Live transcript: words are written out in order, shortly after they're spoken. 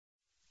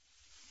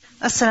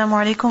Assalamu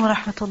alaikum wa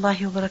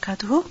rahmatullahi wa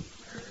barakatuhu.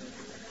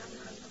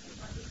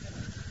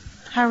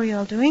 How are you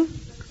all doing?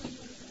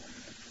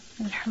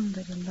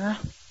 Alhamdulillah.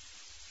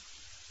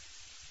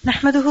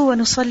 نحمده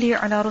ونصلي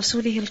على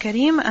رسوله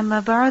الكريم أما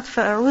بعد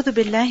فأعوذ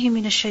بالله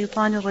من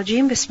الشيطان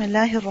الرجيم بسم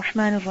الله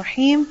الرحمن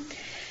الرحيم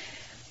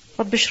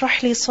رب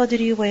اشرح لي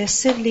صدري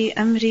ويسر لي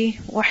أمري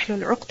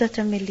واحلل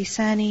عقدة من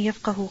لساني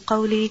يفقه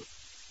قولي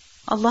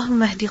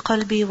اللهم اهد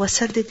قلبي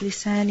وسدد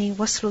لساني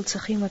واسلل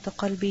سخيمة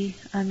قلبي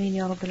آمين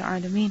يا رب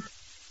العالمين.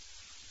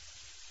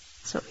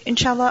 So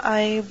inshallah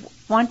I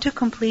want to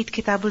complete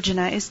Kitab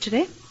al-Janaiz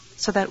today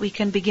so that we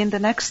can begin the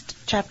next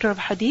chapter of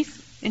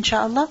hadith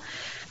inshallah.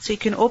 So you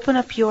can open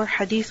up your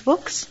hadith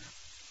books.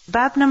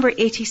 Bab number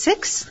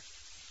 86.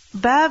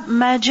 Bab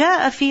ma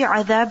jaa fi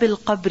adhab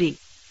al-qabri.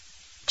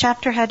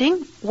 Chapter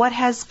heading, what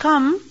has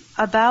come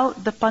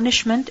about the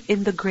punishment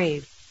in the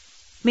grave.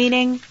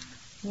 Meaning,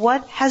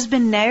 what has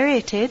been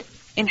narrated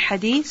in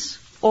hadith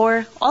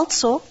or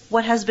also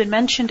what has been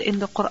mentioned in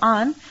the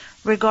Quran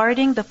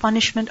regarding the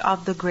punishment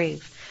of the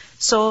grave.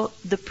 So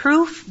the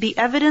proof, the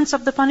evidence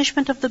of the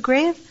punishment of the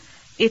grave,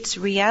 its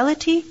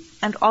reality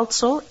and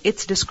also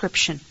its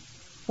description.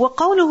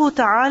 وَقَوْلُهُ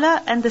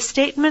تَعَالَى, and the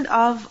statement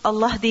of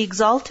Allah the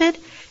Exalted,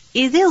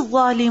 إِذِ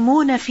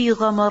الظَّالِمُونَ فِي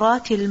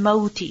غَمَرَاتِ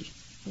الْمَوْتِ,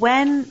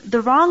 when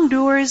the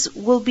wrongdoers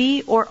will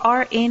be or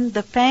are in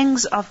the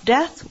pangs of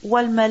death,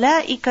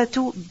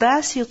 وَالْمَلَائِكَةُ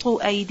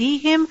بَاسِطُوا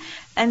أَيْدِيهِمْ,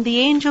 and the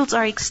angels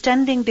are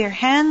extending their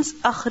hands,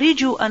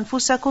 أَخْرِجُوا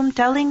أَنفُسَكُمْ,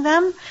 telling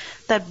them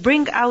that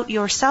bring out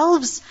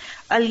yourselves,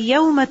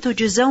 الْيَوْمَ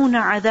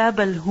تُجْزَوْنَ عَذَابَ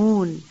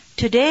الْهُونِ,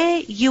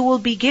 today you will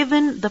be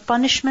given the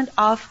punishment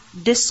of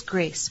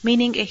disgrace,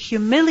 meaning a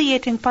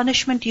humiliating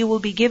punishment you will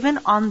be given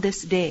on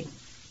this day.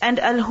 And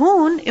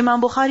al-hoon,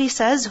 Imam Bukhari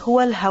says,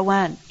 huwa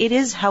al-hawan, it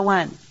is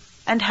hawan.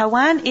 And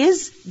hawan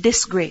is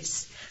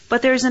disgrace.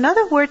 But there is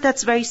another word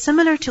that's very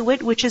similar to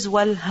it, which is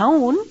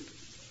wal-haun.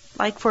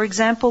 Like for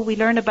example, we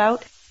learn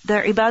about the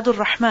Ibadur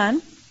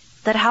Rahman,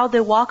 that how they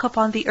walk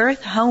upon the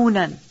earth,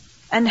 haunan.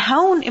 And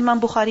haun,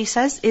 Imam Bukhari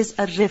says, is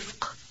a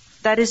rifq,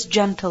 that is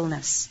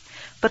gentleness.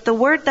 But the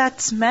word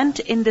that's meant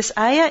in this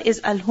ayah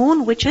is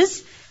al-hoon, which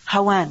is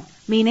hawan,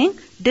 meaning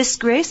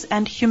disgrace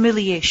and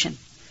humiliation.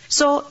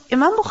 So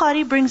Imam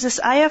Bukhari brings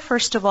this ayah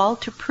first of all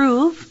to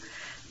prove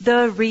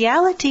the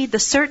reality, the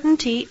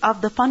certainty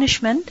of the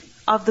punishment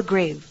of the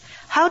grave.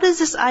 How does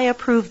this ayah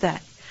prove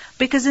that?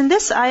 Because in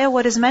this ayah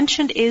what is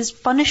mentioned is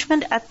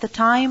punishment at the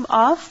time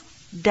of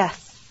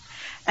death.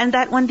 And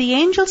that when the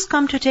angels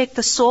come to take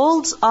the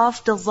souls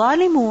of the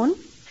zalimun,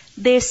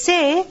 they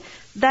say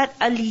that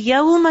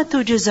al-yawma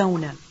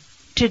tujzawna,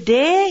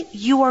 today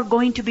you are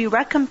going to be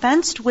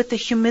recompensed with the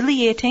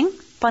humiliating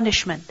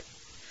punishment.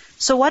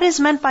 So what is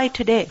meant by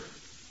today?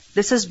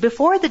 This is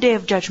before the Day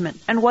of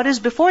Judgment. And what is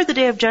before the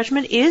Day of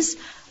Judgment is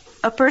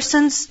a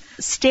person's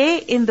stay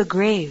in the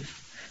grave.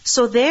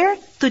 So there,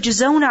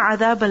 تُجْزَوْنَ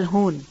عَذَابَ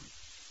الْهُونِ.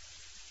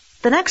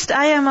 The next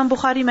ayah Imam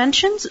Bukhari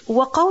mentions,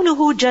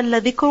 وَقَوْلُهُ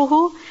جَلَّ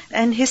ذِكْرُهُ,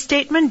 and his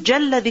statement,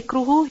 جَلَّ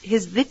ذِكْرُهُ,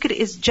 his dhikr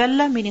is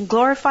jalla, meaning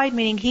glorified,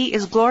 meaning he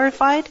is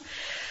glorified.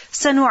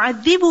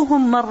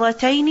 سَنُعَذِّبُهُمْ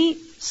مَرَّتَيْنِ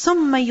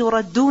ثُمَّ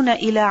يُرَدُّونَ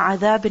إِلَىٰ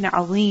عَذَابٍ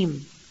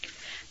عَظِيمٍ.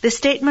 The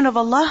statement of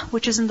Allah,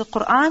 which is in the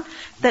Quran,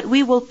 that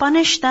we will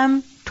punish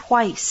them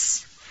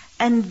twice,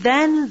 and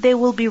then they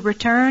will be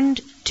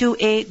returned to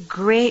a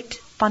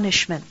great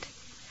punishment.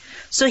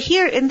 So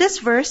here in this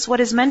verse, what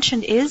is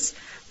mentioned is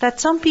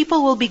that some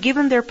people will be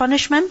given their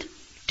punishment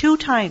 2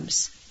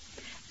 times,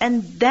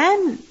 and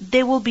then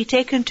they will be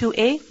taken to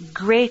a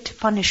great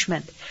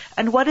punishment.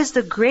 And what is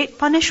the great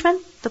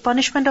punishment? The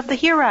punishment of the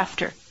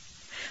hereafter.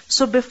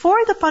 So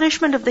before the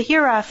punishment of the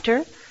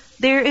hereafter,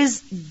 there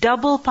is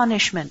double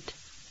punishment.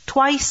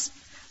 Twice,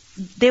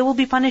 they will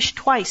be punished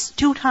twice,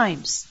 2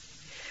 times.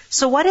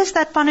 So what is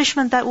that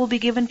punishment that will be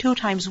given 2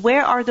 times?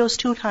 Where are those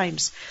 2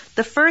 times?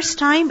 The first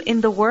time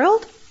in the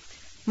world,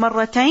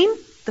 marratain,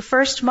 the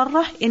first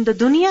marrah in the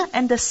dunya,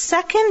 and the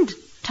second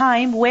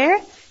time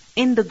where?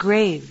 In the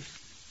grave.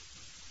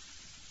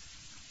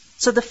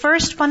 So the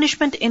first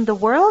punishment in the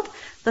world,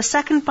 the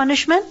second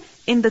punishment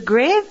in the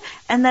grave,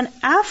 and then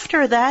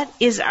after that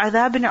is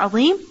adhabun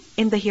azim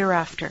in the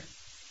hereafter.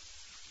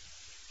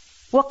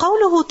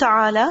 وَقَوْلُهُ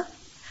تَعَالَى,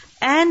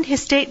 and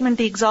his statement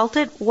the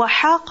Exalted,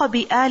 وَحَاقَ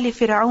بِآلِ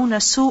فِرْعَوْنَ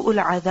سُوءُ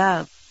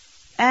الْعَذَابِ,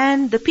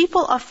 and the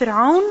people of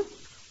Fir'aun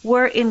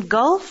were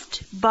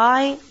engulfed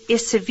by a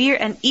severe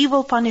and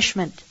evil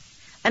punishment.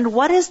 And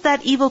what is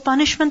that evil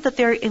punishment that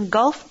they're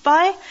engulfed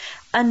by?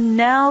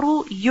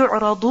 النَّارُ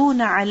يُعْرَضُونَ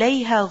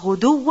عَلَيْهَا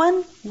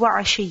غُدُوًّا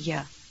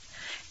وَعَشِيًّا.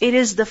 It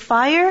is the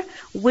fire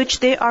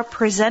which they are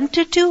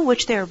presented to,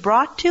 which they are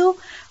brought to,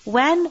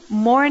 when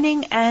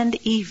morning and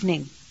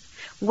evening.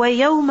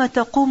 وَيَوْمَ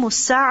تَقُومُ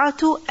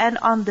السَّاعَةُ, and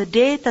on the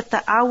day that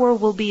the hour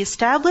will be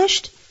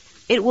established,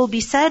 it will be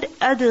said,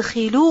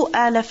 أَدْخِلُوا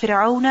آلَ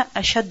فِرْعَوْنَ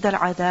أَشَدَّ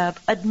الْعَذَابِ,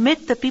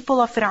 admit the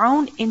people of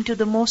Fir'aun into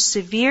the most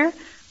severe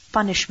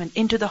punishment,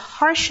 into the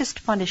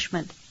harshest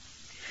punishment.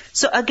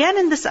 So again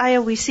in this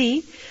ayah we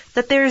see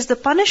that there is the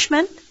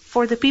punishment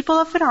for the people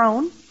of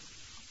Fir'aun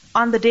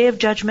on the Day of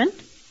Judgment,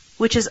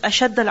 which is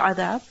ashad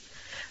al-adab.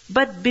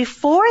 But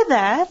before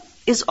that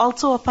is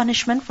also a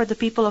punishment for the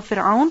people of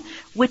Fir'aun,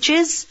 which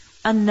is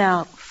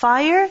an-nar,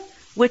 fire,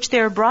 which they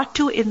are brought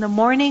to in the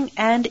morning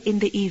and in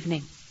the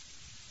evening.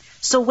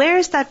 So where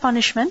is that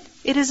punishment?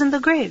 It is in the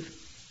grave.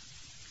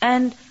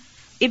 And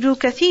Ibn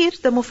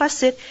Kathir, the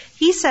Mufassir,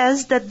 he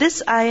says that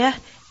this ayah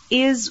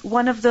is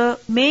one of the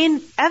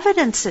main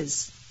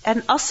evidences,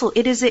 and asl,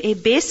 it is a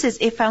basis,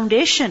 a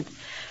foundation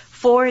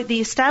for the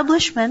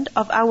establishment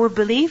of our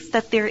belief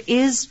that there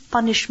is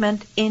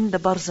punishment in the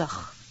barzakh.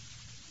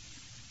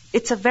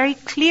 It's a very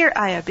clear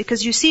ayah,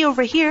 because you see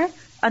over here,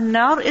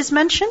 an-nar is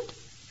mentioned,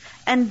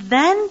 and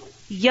then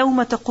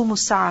يَوْمَ تَقُومُ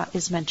السَّاعَةِ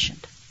is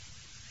mentioned.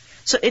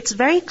 So it's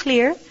very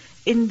clear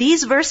in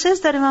these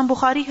verses that Imam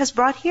Bukhari has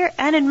brought here,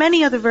 and in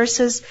many other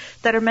verses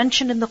that are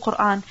mentioned in the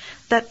Quran,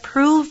 that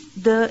prove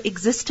the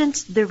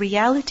existence, the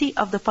reality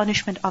of the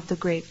punishment of the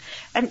grave.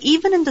 And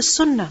even in the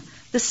Sunnah,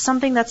 this is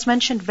something that's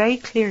mentioned very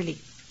clearly.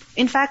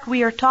 In fact,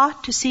 we are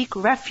taught to seek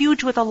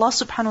refuge with Allah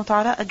subhanahu wa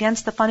ta'ala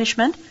against the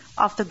punishment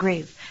of the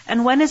grave.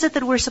 And when is it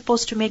that we're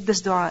supposed to make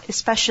this dua?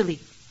 Especially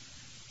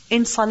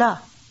in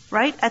salah,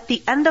 right? At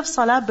the end of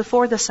salah,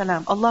 before the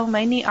salam.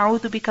 Allahumma inni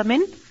a'udhu bika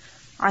min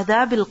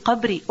adhab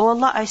al-qabri. Oh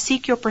Allah, I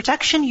seek your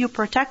protection. You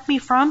protect me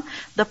from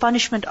the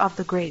punishment of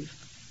the grave.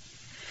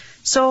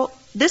 So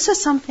this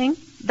is something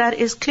that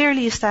is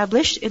clearly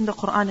established in the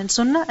Quran and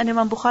Sunnah, and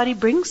Imam Bukhari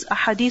brings a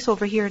hadith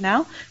over here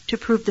now to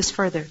prove this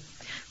further.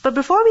 But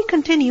before we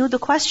continue, the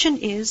question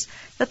is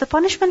that the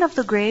punishment of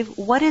the grave,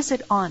 what is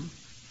it on?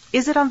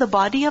 Is it on the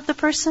body of the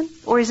person,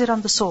 or is it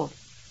on the soul?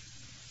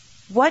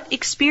 What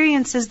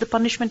experiences the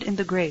punishment in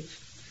the grave?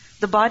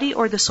 The body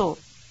or the soul?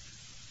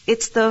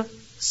 It's the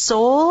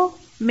soul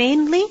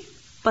mainly,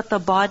 but the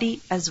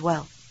body as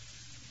well.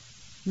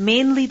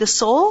 Mainly the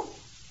soul,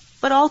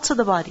 but also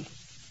the body.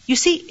 You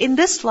see, in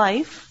this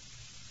life,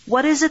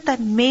 what is it that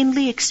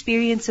mainly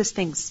experiences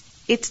things?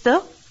 It's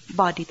the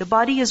body. The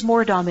body is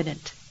more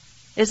dominant,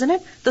 isn't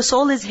it? The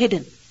soul is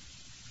hidden.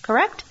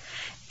 Correct?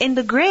 In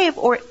the grave,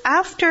 or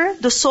after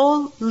the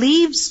soul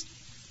leaves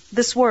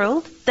this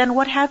world, then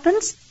what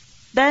happens?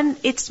 Then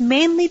it's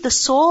mainly the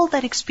soul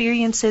that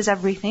experiences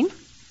everything,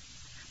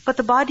 but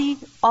the body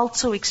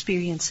also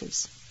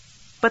experiences.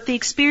 But the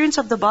experience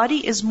of the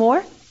body is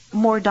more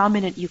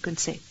dominant, you can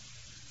say.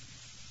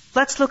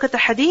 Let's look at the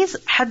hadith.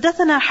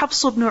 حدثنا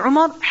حفص بن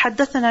عمر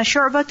حدثنا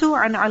شعبة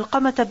عن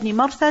علقمة بن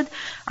مرثد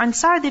عن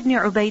سعد بن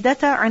عبيدة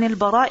عن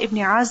البراء بن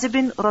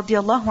عازب رضي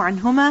الله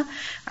عنهما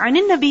عن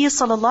النبي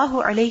صلى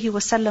الله عليه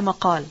وسلم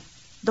قال.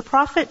 The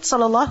Prophet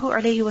صلى الله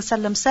عليه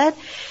وسلم said,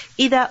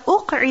 إذا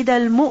أقعد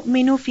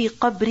المؤمن في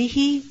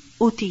قبره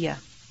أتي.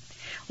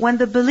 When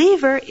the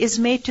believer is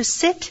made to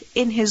sit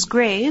in his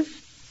grave,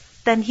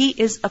 then he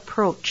is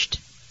approached.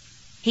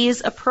 He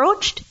is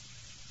approached.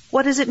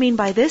 What does it mean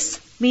by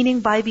this? Meaning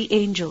by the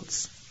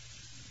angels.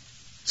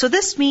 So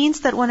this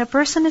means that when a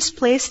person is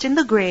placed in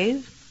the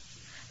grave,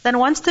 then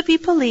once the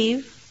people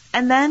leave,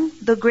 and then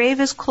the grave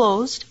is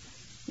closed,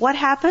 what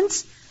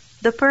happens?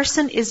 The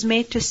person is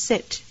made to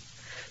sit.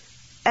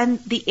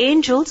 And the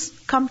angels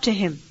come to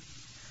him.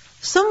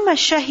 ثُمَّ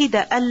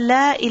شَهِدَ أَن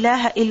لَا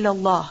إِلَهَ إِلَّا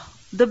اللَّهِ.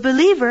 The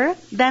believer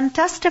then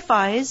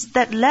testifies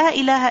that لَا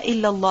إِلَهَ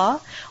إِلَّا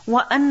اللَّهِ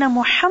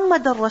وَأَنَّ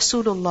مُحَمَّدًا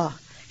رَسُولُ اللَّهِ.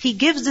 He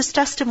gives this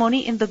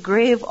testimony in the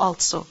grave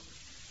also.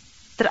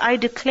 That I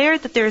declare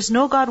that there is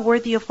no God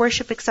worthy of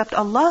worship except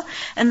Allah,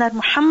 and that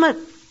Muhammad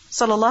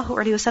sallallahu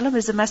alaihi wasallam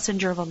is the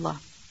messenger of Allah.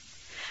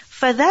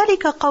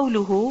 فَذَلِكَ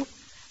قَوْلُهُ.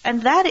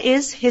 And that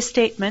is his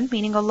statement,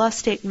 meaning Allah's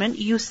statement,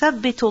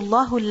 يُثَبِّتُ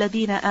اللَّهُ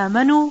الَّذِينَ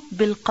آمَنُوا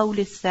بِالْقَوْلِ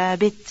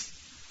الثَّابِتِ.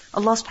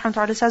 Allah subhanahu wa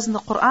ta'ala says in the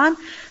Quran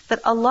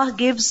that Allah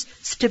gives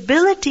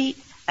stability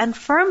and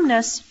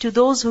firmness to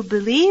those who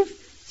believe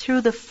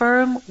through the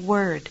firm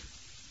word.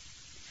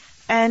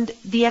 And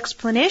the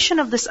explanation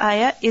of this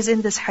ayah is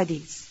in this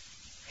hadith.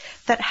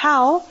 That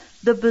how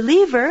the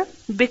believer,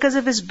 because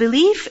of his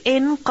belief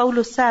in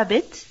qawlu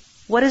thabit,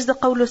 what is the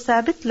qawlu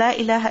thabit? La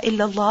ilaha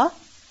illallah.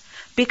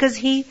 Because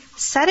he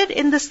said it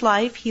in this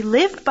life, he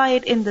lived by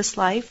it in this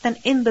life, then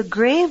in the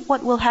grave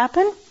what will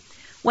happen?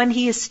 When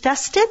he is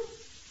tested,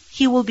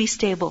 he will be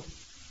stable.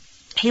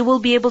 He will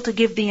be able to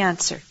give the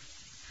answer.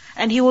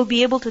 And he will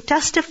be able to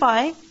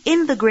testify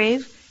in the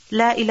grave,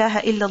 La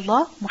ilaha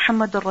illallah,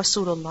 Muhammadur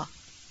Rasulullah.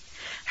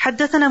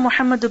 حدثنا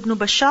محمد بن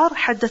بشار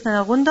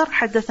حدثنا غندر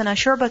حدثنا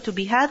شعبة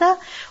بهذا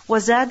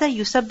وزاد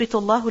يثبت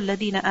الله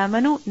الذين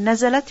آمنوا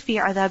نزلت في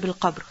عذاب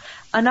القبر.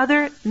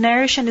 Another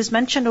narration is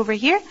mentioned over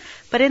here,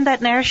 but in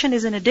that narration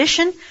is an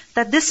addition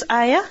that this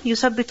ayah,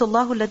 يثبت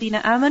الله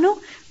الذين آمنوا,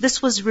 this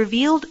was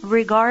revealed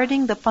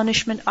regarding the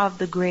punishment of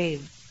the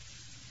grave.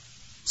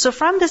 So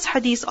from this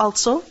hadith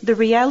also, the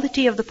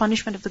reality of the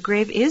punishment of the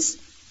grave is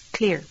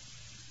clear.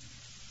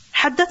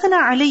 حدثنا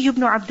علي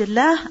بن عبد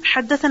الله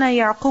حدثنا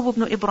يعقوب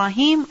بن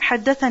إبراهيم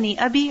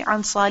حدثني أبي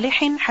عن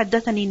صالح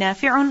حدثني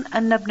نافع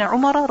أن ابن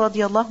عمر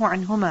رضي الله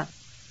عنهما.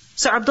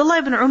 So Abdullah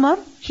ibn Umar,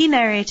 he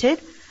narrated,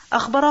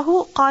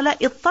 أخبره قال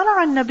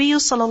اطلع النبي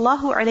صلى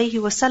الله عليه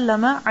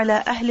وسلم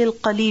على أهل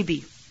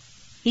القليب.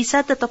 He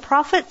said that the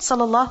Prophet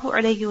صلى الله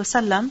عليه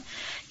وسلم,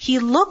 He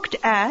looked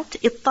at,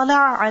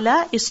 ittala'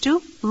 ala is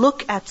to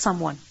look at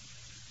someone.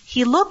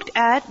 He looked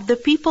at the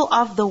people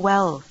of the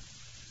well.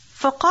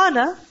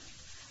 فَقَالَ,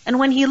 and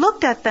when he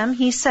looked at them,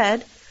 he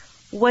said,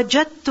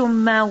 وَجَدْتُم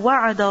مَّا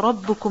وَعَدَ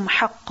رَبُّكُمْ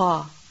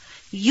حَقًّا.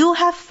 You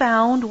have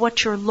found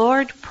what your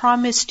Lord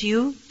promised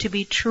you to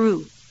be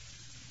true.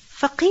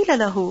 فَقِيلَ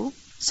لَهُ,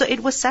 so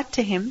it was said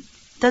to him,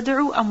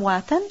 تَدْعُوا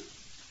أَمْوَاتًا.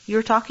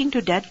 You're talking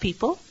to dead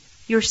people?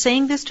 You're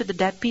saying this to the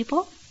dead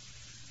people?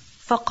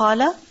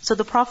 فَقَالَ, so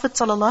the Prophet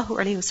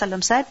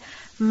ﷺ said,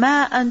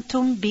 مَا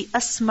أَنْتُمْ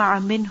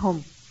بِأَسْمَعَ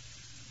مِنْهُمْ.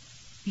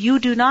 You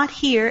do not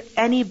hear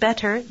any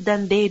better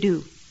than they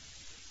do.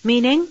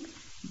 Meaning,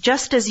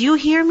 just as you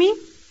hear me,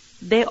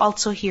 they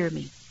also hear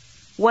me.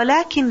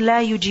 وَلَكِنْ لَا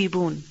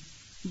يُجِيبُونَ.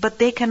 But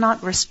they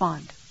cannot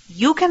respond.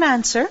 You can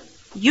answer,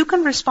 you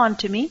can respond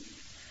to me,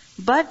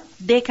 but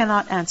they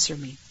cannot answer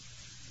me.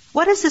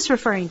 What is this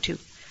referring to?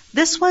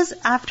 This was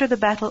after the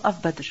battle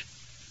of Badr.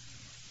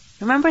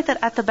 Remember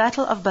that at the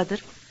battle of Badr,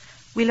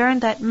 we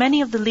learned that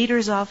many of the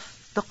leaders of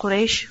the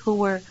Quraysh who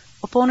were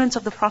opponents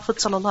of the Prophet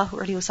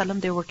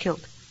ﷺ, they were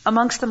killed.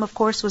 Amongst them, of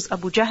course, was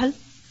Abu Jahl,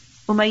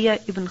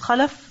 Umayyah ibn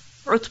Khalaf,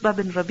 Utbah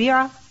bin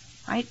Rabi'ah.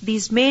 Right?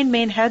 These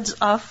main heads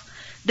of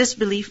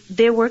disbelief,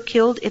 they were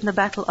killed in the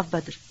battle of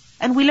Badr.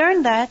 And we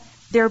learned that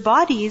their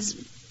bodies,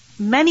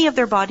 many of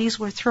their bodies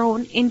were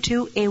thrown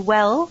into a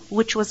well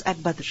which was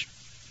at Badr.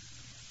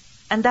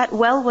 And that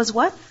well was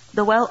what?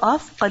 The well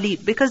of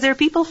Qalib. Because their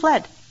people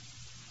fled.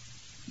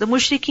 The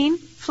mushrikeen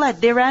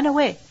fled. They ran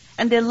away.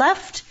 And they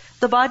left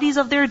the bodies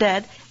of their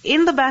dead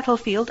in the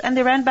battlefield and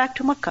they ran back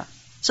to Makkah.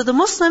 So the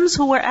Muslims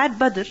who were at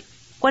Badr,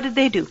 what did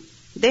they do?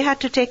 They had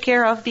to take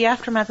care of the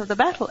aftermath of the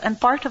battle. And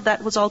part of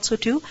that was also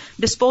to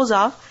dispose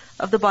of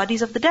the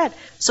bodies of the dead.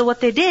 So what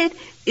they did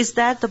is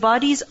that the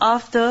bodies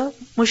of the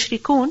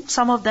mushrikun,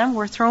 some of them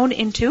were thrown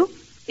into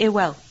a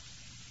well.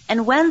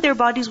 And when their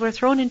bodies were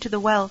thrown into the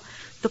well,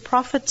 the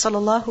Prophet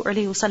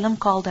ﷺ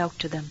called out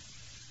to them.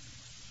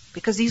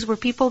 Because these were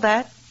people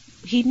that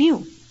he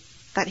knew,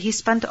 that he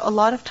spent a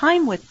lot of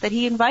time with, that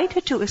he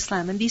invited to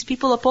Islam, and these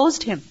people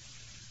opposed him.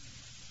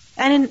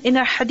 And in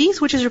a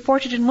hadith which is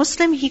reported in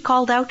Muslim, he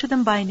called out to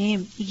them by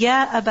name,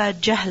 Ya Aba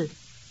Jahl,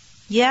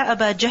 Ya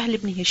Aba Jahl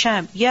ibn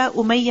Hisham, Ya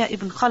Umayyah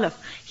ibn Khalaf.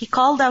 He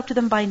called out to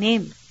them by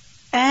name.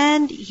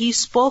 And he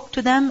spoke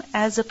to them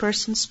as a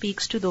person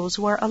speaks to those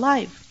who are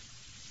alive.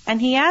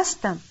 And he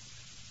asked them,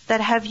 that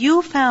have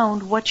you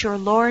found what your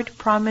Lord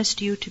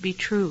promised you to be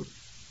true?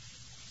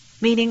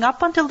 Meaning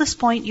up until this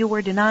point you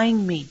were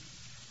denying me.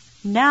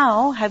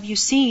 Now have you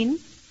seen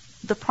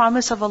the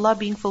promise of Allah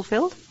being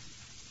fulfilled?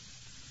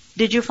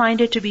 Did you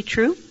find it to be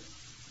true?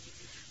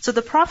 So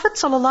the Prophet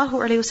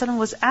ﷺ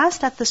was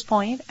asked at this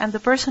point, and the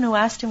person who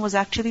asked him was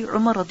actually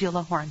Umar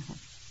radiallahu anhu.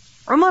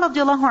 Umar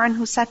radiallahu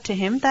anhu said to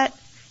him that,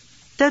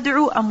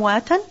 تَدْعُوا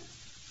أَمْوَاتًا.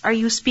 Are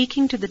you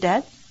speaking to the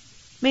dead?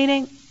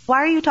 Meaning, why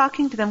are you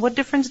talking to them? What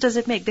difference does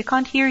it make? They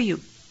can't hear you.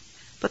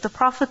 But the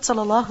Prophet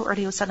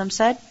ﷺ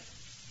said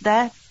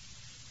that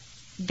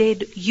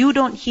you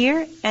don't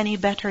hear any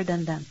better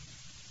than them.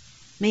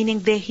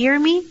 Meaning they hear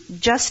me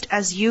just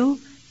as you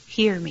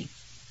hear me.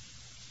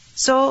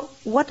 So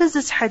what does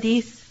this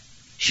hadith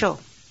show?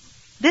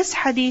 This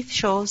hadith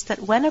shows that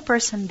when a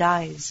person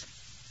dies,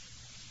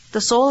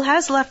 the soul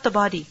has left the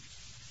body.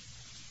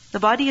 The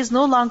body is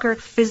no longer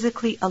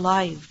physically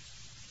alive.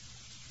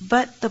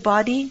 But the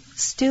body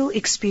still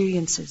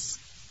experiences.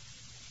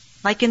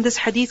 Like in this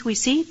hadith we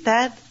see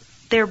that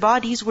their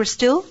bodies were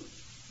still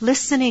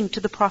listening to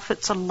the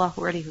Prophet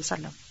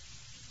ﷺ.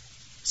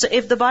 So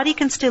if the body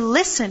can still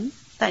listen,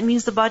 that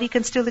means the body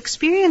can still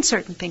experience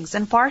certain things.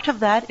 And part of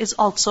that is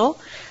also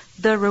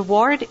the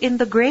reward in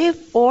the grave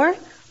or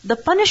the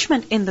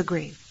punishment in the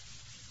grave.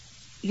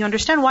 You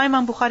understand why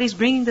Imam Bukhari is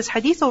bringing this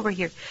hadith over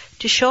here?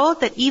 To show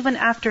that even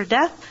after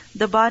death,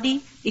 the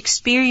body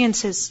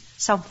experiences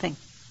something.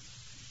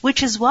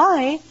 Which is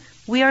why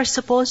we are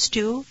supposed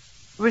to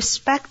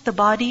respect the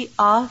body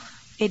of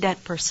a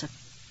dead person.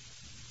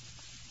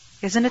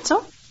 Isn't it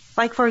so?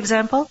 Like for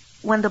example,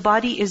 when the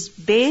body is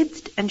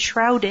bathed and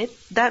shrouded,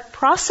 that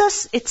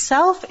process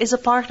itself is a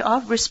part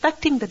of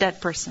respecting the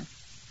dead person.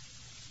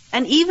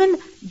 And even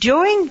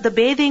during the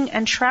bathing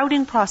and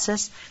shrouding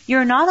process,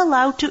 you're not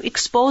allowed to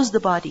expose the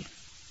body.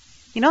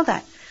 You know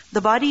that.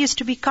 The body is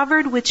to be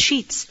covered with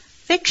sheets,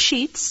 thick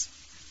sheets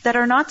that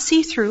are not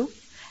see-through,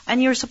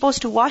 and you're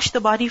supposed to wash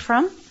the body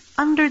from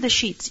under the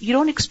sheets. You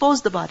don't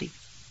expose the body.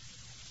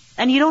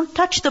 And you don't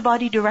touch the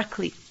body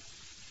directly.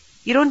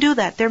 You don't do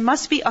that. There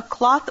must be a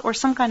cloth or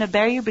some kind of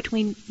barrier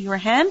between your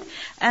hand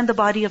and the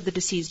body of the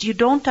deceased. You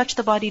don't touch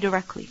the body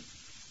directly.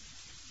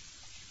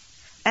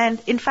 And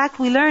in fact,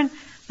 we learn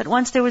that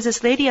once there was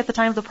this lady at the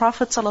time of the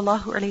Prophet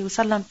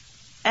ﷺ,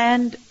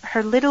 and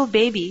her little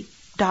baby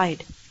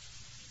died.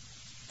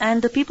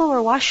 And the people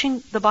were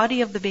washing the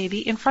body of the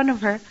baby in front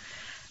of her,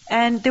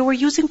 and they were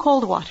using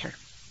cold water.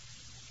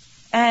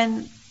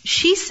 And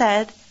she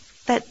said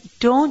that,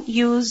 don't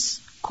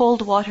use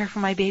cold water for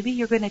my baby,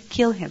 you're going to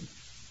kill him.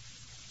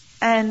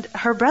 And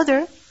her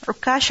brother,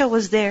 Ukasha,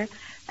 was there,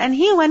 And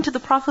he went to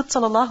the Prophet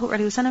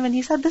ﷺ and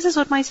he said, this is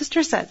what my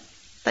sister said,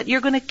 that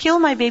you're going to kill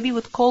my baby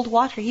with cold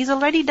water. He's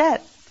already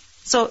dead.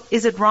 So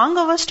is it wrong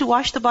of us to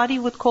wash the body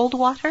with cold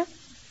water?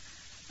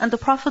 And the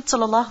Prophet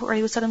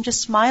ﷺ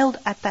just smiled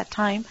at that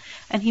time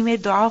and he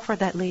made dua for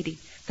that lady,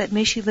 that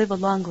may she live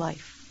a long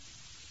life.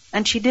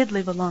 And she did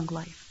live a long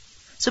life.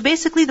 So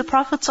basically the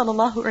Prophet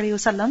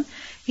ﷺ,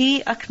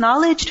 he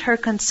acknowledged her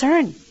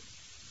concern.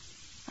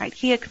 Right?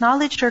 He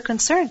acknowledged her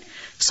concern.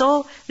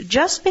 So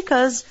just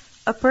because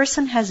a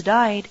person has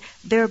died,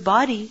 their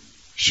body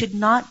should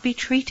not be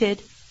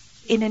treated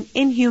in an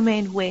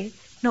inhumane way.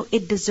 No,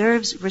 it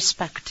deserves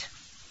respect.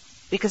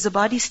 Because the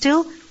body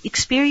still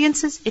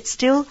experiences, it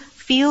still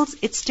feels,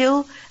 it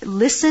still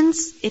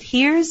listens, it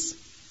hears.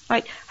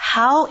 Right?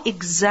 How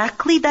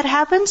exactly that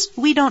happens,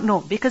 we don't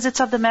know, because it's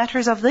of the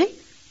matters of the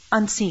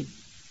unseen.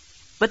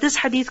 But this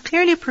hadith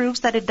clearly proves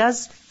that it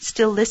does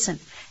still listen.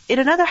 In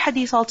another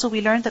hadith also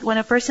we learned that when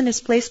a person is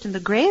placed in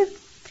the grave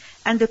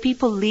and the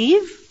people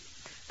leave,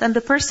 then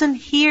the person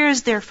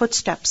hears their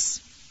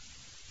footsteps.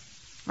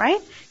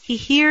 Right? He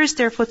hears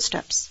their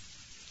footsteps.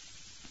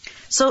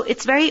 So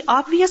it's very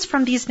obvious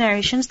from these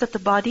narrations that the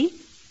body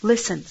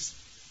listens.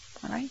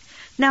 Alright?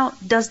 Now,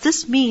 does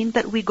this mean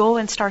that we go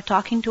and start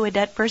talking to a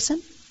dead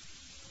person?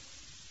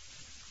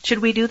 Should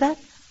we do that?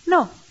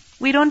 No,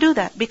 we don't do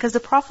that, because the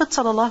Prophet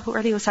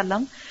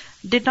ﷺ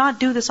did not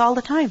do this all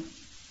the time.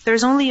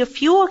 There's only a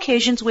few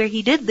occasions where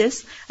he did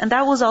this, and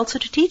that was also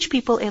to teach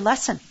people a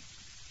lesson.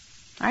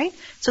 Right?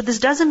 So this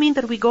doesn't mean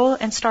that we go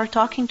and start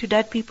talking to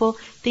dead people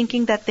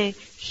thinking that they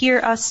hear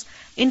us.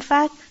 In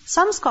fact,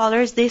 some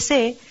scholars, they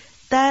say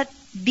that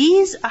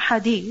these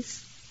ahadith,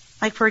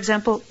 like for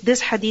example, this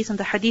hadith and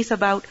the hadith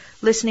about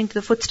listening to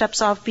the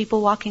footsteps of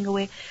people walking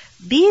away,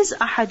 these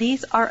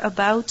ahadith are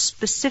about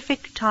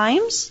specific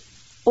times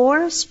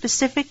or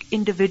specific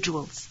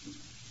individuals.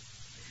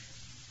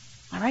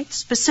 Alright?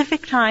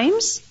 Specific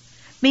times,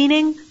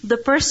 meaning the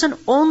person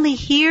only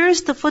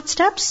hears the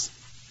footsteps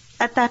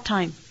at that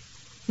time.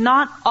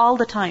 Not all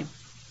the time.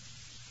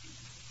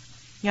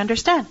 You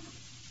understand?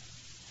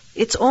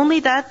 It's only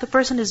that the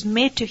person is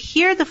made to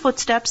hear the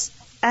footsteps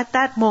at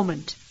that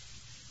moment.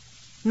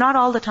 Not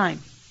all the time.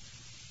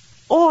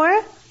 Or,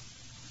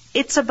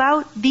 it's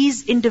about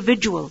these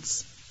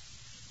individuals.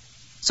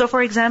 So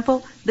for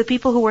example, the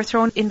people who were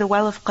thrown in the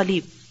well of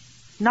Qalib.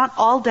 Not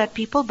all dead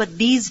people, but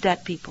these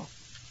dead people.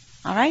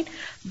 Alright?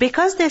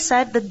 Because they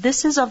said that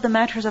this is of the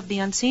matters of the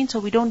unseen, so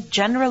we don't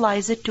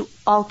generalize it to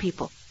all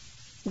people.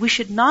 We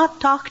should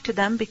not talk to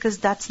them because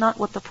that's not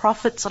what the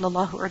Prophet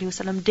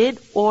ﷺ did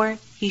or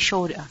he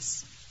showed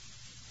us.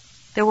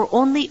 There were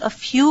only a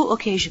few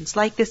occasions,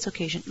 like this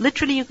occasion.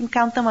 Literally you can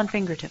count them on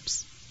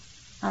fingertips.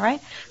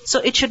 Alright? So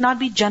it should not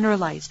be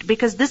generalized,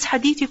 because this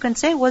hadith you can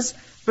say was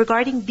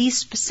regarding these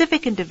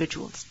specific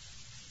individuals.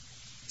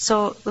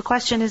 So the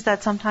question is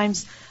that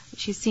sometimes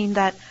she's seen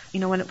that,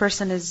 when a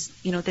person is,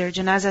 their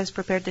janazah is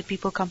prepared, that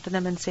people come to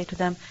them and say to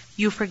them,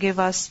 you forgive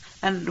us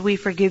and we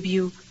forgive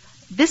you.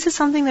 This is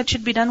something that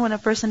should be done when a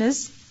person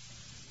is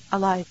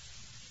alive.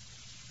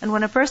 And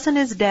when a person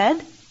is dead,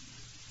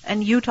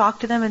 and you talk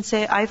to them and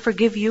say, I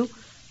forgive you,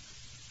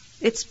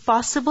 it's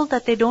possible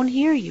that they don't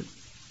hear you.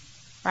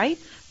 Right?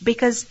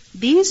 Because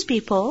these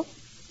people,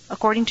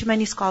 according to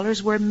many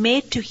scholars, were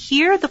made to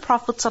hear the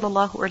Prophet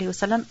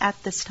ﷺ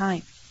at this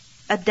time.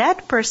 A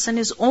dead person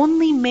is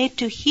only made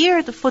to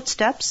hear the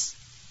footsteps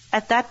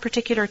at that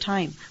particular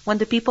time, when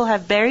the people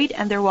have buried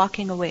and they're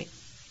walking away.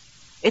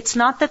 It's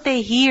not that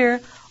they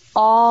hear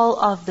all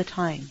of the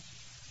time.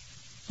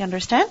 You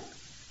understand?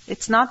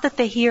 It's not that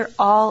they hear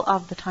all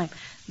of the time.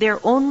 They're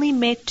only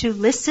made to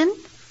listen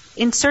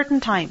in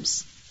certain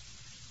times.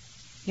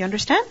 You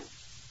understand?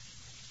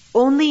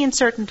 Only in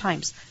certain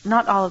times,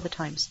 not all of the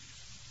times.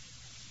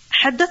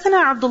 حدثنا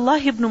عبد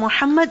الله بن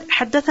محمد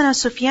حدثنا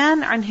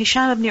سفيان عن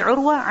هشام بن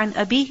عروة عن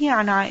أبيه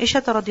عن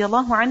عائشة رضي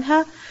الله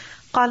عنها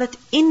قالت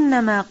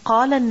إنما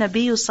قال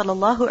النبي صلى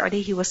الله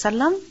عليه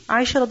وسلم.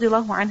 Aisha رضي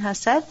الله عنها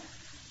said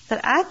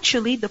that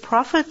actually the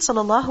Prophet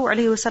صلى الله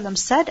عليه وسلم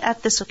said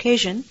at this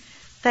occasion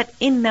that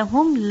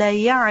إنهم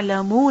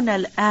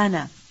ليعلمون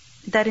الآن,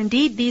 that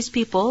indeed these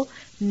people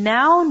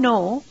now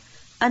know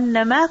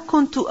أنما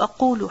كنت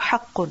أقول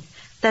حق,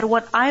 that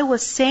what I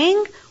was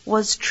saying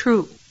was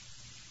true.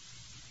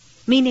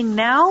 Meaning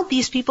now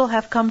these people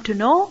have come to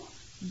know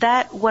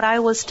that what I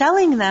was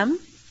telling them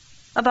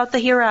about the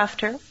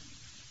hereafter,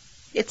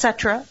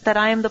 etc., that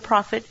I am the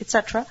Prophet,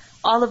 etc.,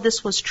 all of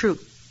this was true.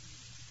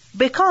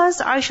 Because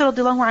Aisha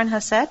radiallahu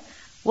anha said,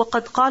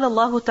 وَقَدْ قَالَ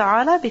اللَّهُ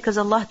تَعَالَى, because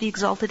Allah the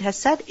Exalted has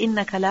said,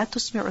 إِنَّكَ لَا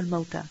تُسْمِعُ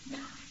الْمَوْتَى,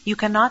 you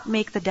cannot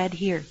make the dead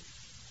hear.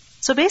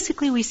 So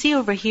basically we see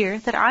over here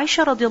that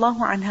Aisha radiallahu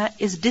anha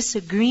is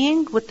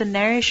disagreeing with the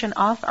narration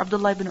of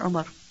Abdullah ibn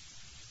Umar.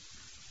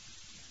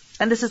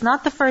 And this is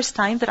not the first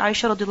time that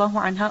Aisha radiallahu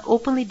anha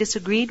openly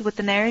disagreed with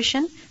the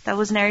narration that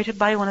was narrated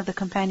by one of the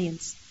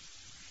companions.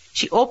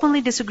 She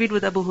openly disagreed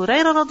with Abu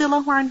Hurairah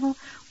radiallahu anhu,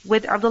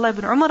 with Abdullah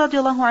ibn Umar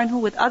radiallahu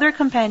anhu, with other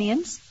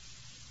companions.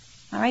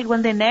 Alright,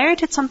 when they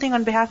narrated something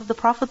on behalf of the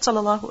Prophet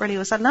sallallahu alaihi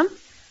wasallam,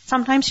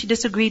 sometimes she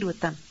disagreed with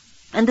them.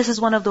 And this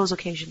is one of those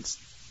occasions.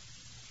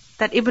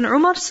 That Ibn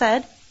Umar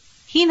said,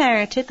 he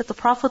narrated that the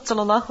Prophet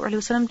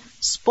ﷺ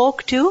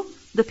spoke to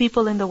the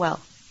people in the well.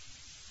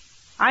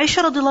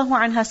 Aisha radiallahu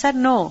anha said,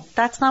 no,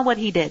 that's not what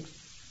he did.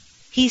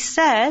 He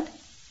said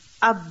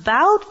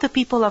about the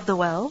people of the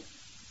well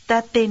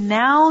that they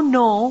now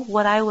know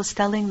what I was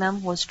telling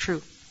them was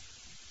true.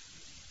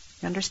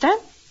 You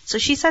understand? So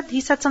he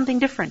said something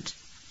different.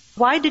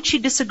 Why did she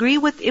disagree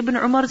with Ibn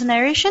Umar's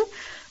narration?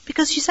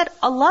 Because she said,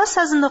 Allah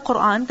says in the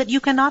Quran that you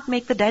cannot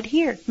make the dead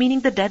hear, meaning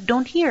the dead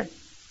don't hear.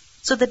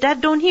 So the dead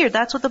don't hear.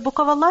 That's what the book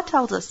of Allah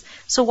tells us.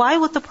 So why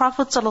would the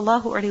Prophet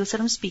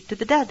ﷺ speak to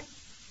the dead?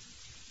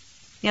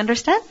 You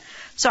understand?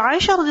 So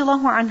Aisha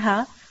radiallahu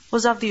anha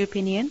was of the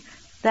opinion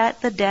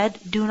that the dead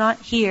do not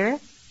hear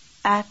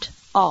at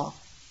all.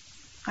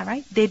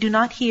 Alright? They do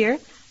not hear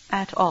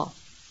at all.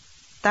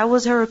 That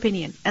was her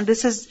opinion. And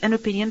this is an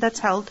opinion that's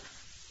held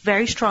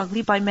very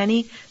strongly by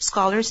many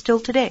scholars still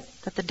today,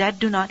 that the dead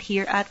do not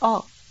hear at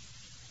all.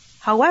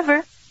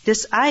 However,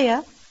 this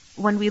ayah,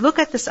 when we look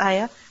at this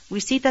ayah,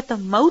 we see that the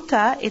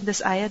mauta in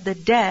this ayah, the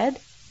dead,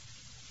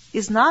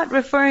 is not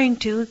referring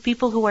to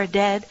people who are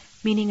dead,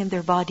 meaning in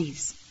their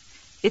bodies.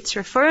 It's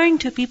referring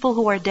to people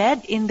who are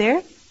dead in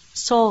their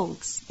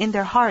souls, in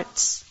their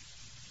hearts.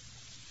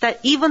 That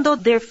even though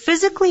they're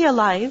physically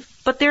alive,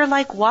 but they're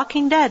like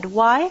walking dead.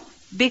 Why?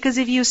 Because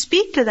if you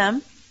speak to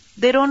them,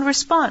 they don't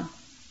respond.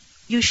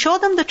 You show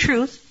them the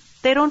truth,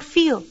 they don't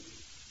feel.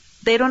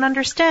 They don't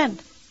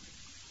understand.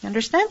 You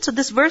understand? So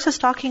this verse is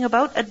talking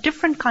about a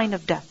different kind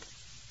of death.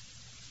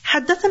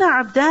 حدثنا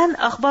عبدان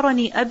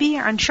أخبرني أبي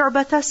عن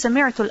شعبة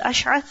سمعت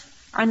الأشعث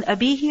عن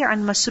أبيه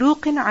عن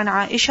مسروق عن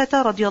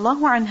عائشة رضي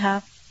الله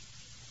عنها.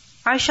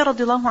 Aisha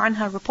رضي الله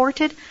عنها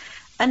reported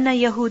أن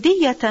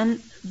يهودية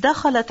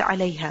دخلت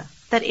عليها,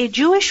 that a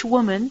Jewish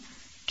woman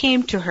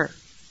came to her.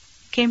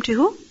 Came to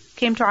who?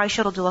 Came to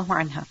Aisha رضي الله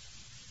عنها.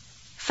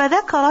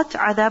 فذكرت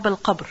عذاب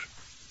القبر,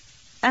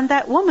 and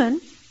that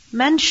woman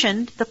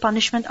mentioned the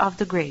punishment of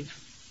the grave.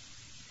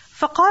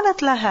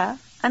 فقالت لها,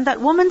 and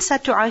that woman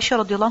said to Aisha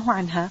رضي الله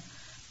عنها,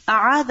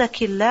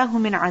 أعاذك الله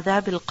من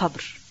عذاب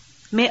القبر.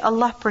 May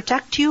Allah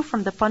protect you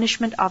from the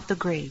punishment of the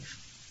grave.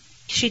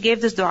 She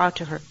gave this dua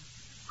to her.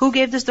 Who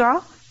gave this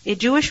dua? A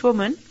Jewish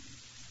woman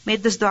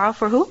made this dua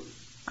for who?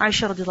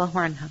 Aisha رضي الله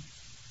عنها.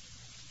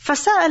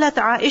 فسألت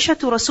عائشة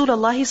رسول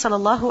الله صلى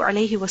الله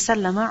عليه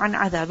وسلم عن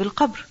عذاب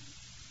القبر.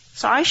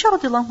 So Aisha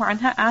رضي الله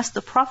عنها asked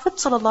the Prophet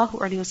صلى الله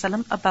عليه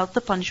وسلم about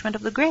the punishment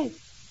of the grave.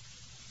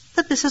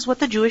 That this is what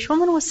the Jewish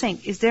woman was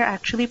saying. Is there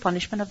actually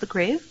punishment of the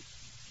grave?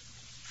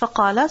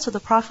 فقال, so the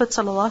Prophet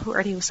صلى الله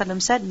عليه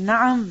وسلم said,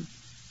 نعم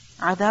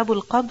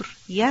عذاب القبر.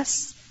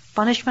 Yes,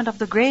 punishment of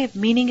the grave,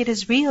 meaning it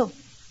is real.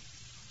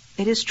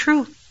 It is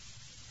true.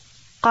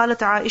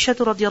 قالت عائشة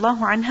رضي الله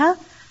عنها,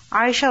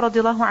 Aisha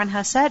رضي الله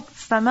عنها said,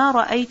 فما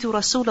رأيت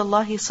رسول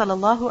الله صلى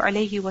الله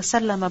عليه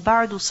وسلم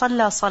بعد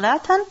صلى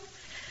صلاة.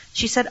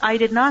 She said, I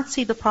did not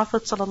see the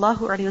Prophet صلى الله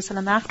عليه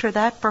وسلم after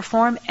that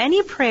perform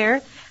any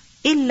prayer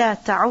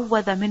إلا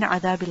تعوذ من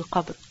عذاب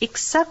القبر,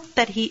 except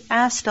that he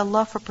asked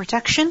Allah for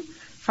protection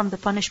from the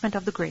punishment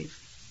of the grave.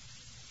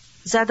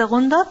 زاد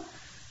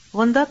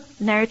غندر,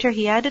 narrator,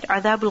 he added,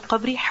 عذاب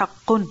القبر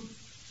حق.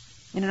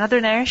 In another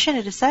narration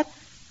it is said,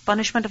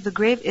 punishment of the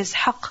grave is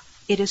haqq.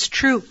 It is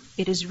true.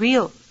 It is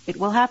real. It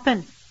will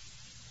happen.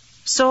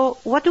 So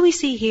what do we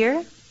see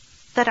here?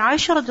 That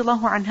Aisha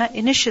radiallahu anha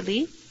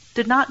initially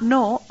did not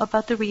know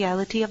about the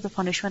reality of the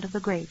punishment of the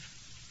grave.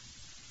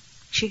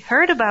 She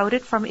heard about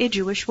it from a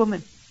Jewish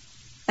woman.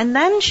 And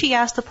then she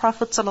asked the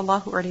Prophet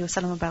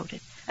ﷺ about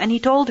it. And he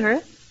told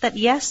her that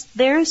yes,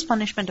 there is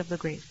punishment of the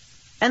grave.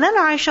 And then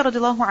Aisha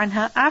radiallahu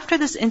anha, after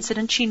this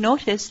incident, she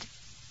noticed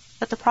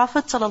that the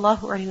Prophet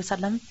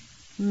ﷺ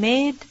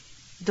made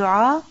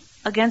dua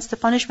against the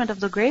punishment of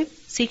the grave,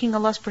 seeking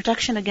Allah's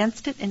protection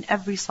against it in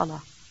every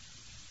salah.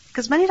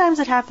 Because many times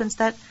it happens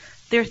that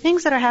there are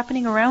things that are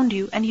happening around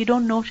you and you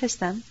don't notice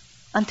them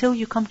until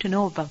you come to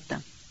know about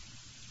them.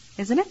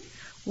 Isn't it?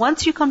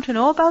 Once you come to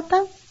know about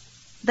them,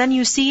 then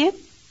you see it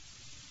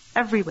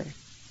everywhere.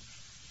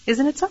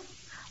 Isn't it so?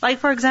 Like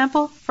for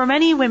example, for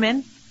many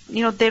women,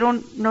 they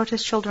don't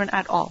notice children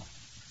at all.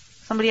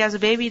 Somebody has a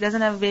baby,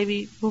 doesn't have a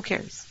baby, who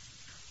cares?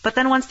 But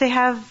then once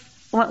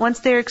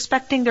they're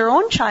expecting their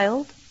own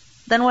child,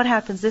 then what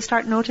happens? They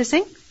start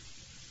noticing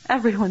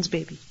everyone's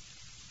baby.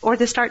 Or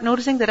they start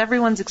noticing that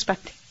everyone's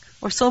expecting.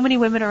 Or so many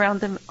women around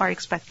them are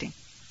expecting.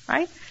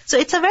 Right? So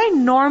it's a very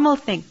normal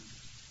thing.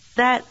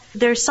 That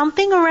there's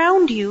something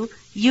around you,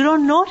 you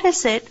don't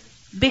notice it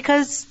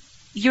because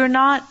you're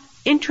not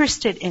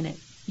interested in it.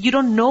 You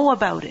don't know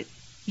about it.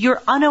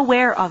 You're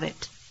unaware of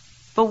it.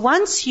 But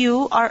once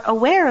you are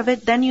aware of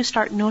it, then you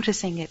start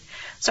noticing it.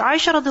 So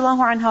Aisha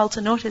radiallahu anha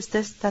also noticed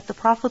this, that the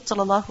Prophet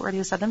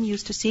ﷺ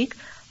used to seek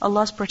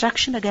Allah's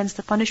protection against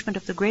the punishment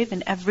of the grave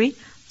in every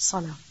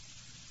salah.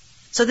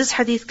 So this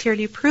hadith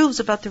clearly proves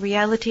about the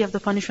reality of the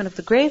punishment of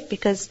the grave,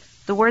 because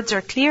the words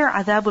are clear,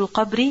 عذاب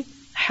القبر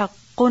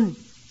حق.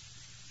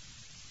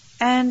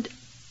 And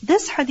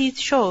this hadith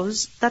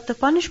shows that the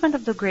punishment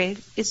of the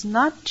grave is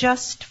not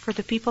just for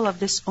the people of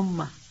this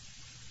ummah.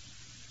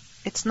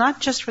 It's not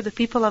just for the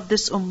people of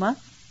this ummah,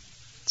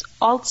 it's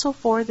also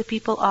for the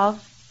people of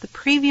the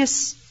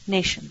previous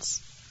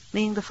nations,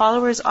 meaning the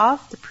followers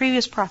of the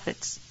previous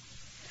prophets.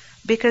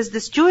 Because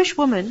this Jewish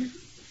woman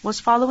was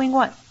following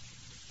what?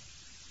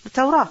 The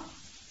Torah.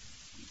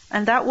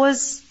 And that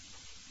was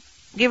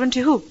given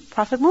to who?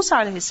 Prophet Musa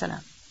alayhi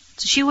salam.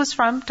 So she was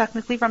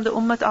technically from the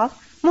ummah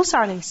of Musa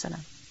alayhi salam.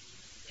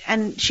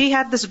 And she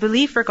had this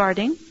belief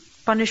regarding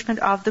punishment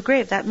of the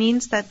grave. That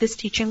means that this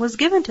teaching was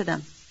given to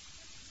them.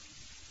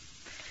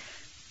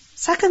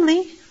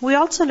 Secondly, we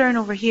also learn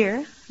over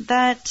here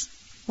that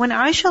when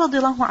Aisha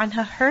radiallahu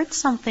anha heard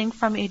something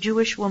from a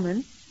Jewish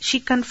woman, she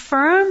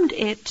confirmed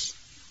it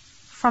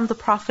from the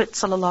Prophet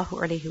sallallahu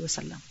alaihi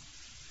wasallam.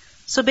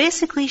 So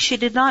basically, she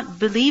did not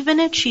believe in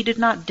it, she did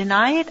not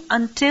deny it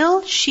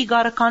until she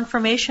got a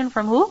confirmation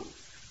from who?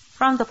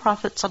 From the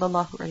Prophet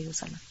sallallahu alaihi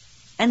wasallam.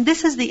 And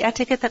this is the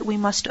etiquette that we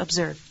must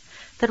observe.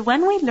 That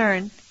when we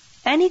learn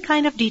any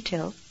kind of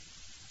detail,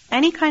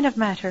 any kind of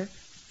matter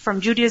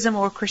from Judaism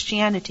or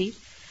Christianity,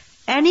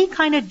 any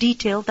kind of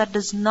detail that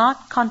does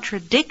not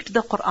contradict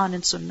the Quran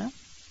and Sunnah,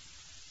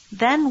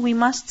 then we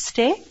must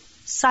stay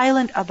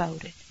silent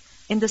about it.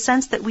 In the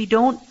sense that we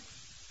don't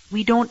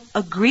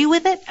agree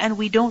with it and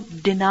we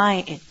don't deny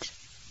it.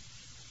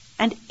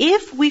 And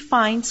if we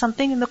find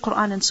something in the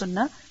Quran and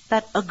Sunnah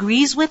that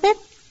agrees with it,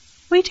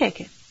 we take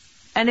it.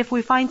 And if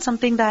we find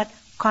something that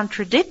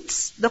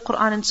contradicts the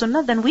Quran and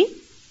Sunnah, then we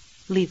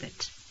leave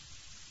it.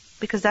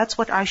 Because that's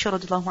what Aisha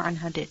radiallahu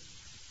anha did.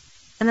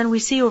 And then we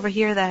see over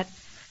here that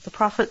the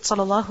Prophet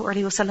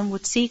ﷺ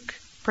would seek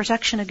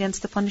protection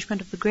against the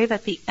punishment of the grave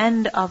at the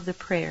end of the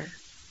prayer.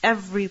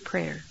 Every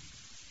prayer.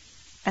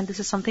 And this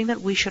is something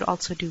that we should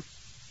also do.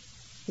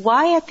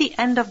 Why at the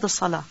end of the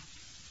salah?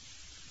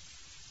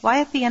 Why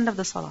at the end of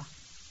the salah?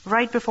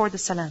 Right before the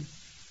salam.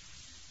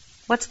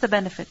 What's the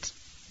benefit?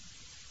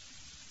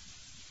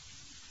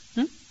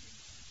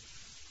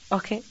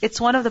 Okay, it's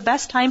one of the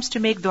best times to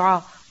make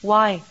dua.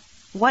 Why?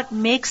 What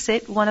makes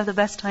it one of the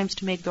best times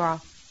to make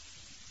dua?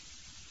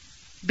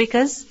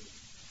 Because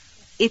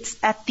it's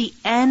at the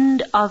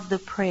end of the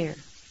prayer.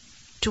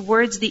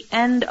 Towards the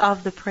end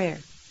of the prayer.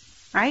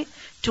 Right?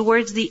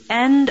 Towards the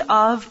end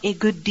of a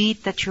good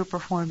deed that you're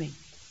performing.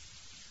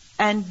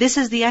 And this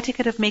is the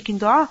etiquette of making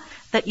dua,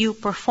 that you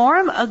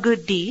perform a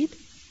good deed,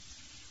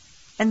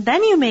 and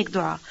then you make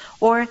dua.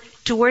 Or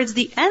towards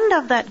the end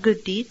of that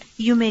good deed,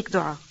 you make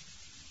dua.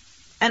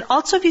 And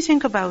also if you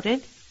think about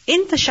it,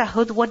 in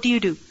tashahhud, what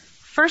do?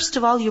 First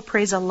of all, you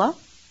praise Allah.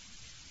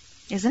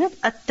 Isn't it?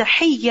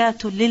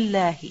 At-tahiyyatu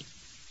lillahi.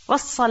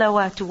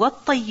 Was-salawatu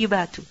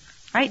wat-tayyibatu.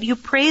 Right? You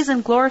praise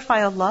and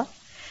glorify Allah.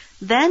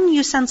 Then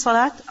you send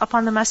salat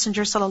upon the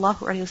Messenger sallallahu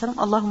alaihi wasallam.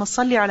 Allahumma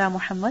salli ala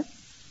Muhammad.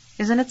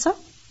 Isn't it so?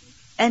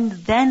 And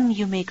then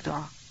you make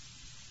dua.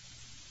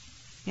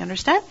 You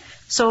understand?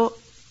 So,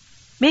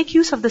 make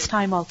use of this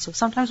time also.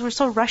 Sometimes we're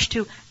so rushed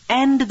to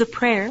end the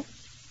prayer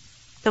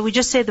that we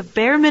just say the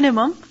bare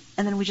minimum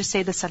and then we just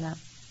say the salam.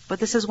 But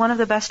this is one of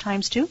the best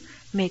times to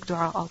make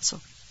dua also.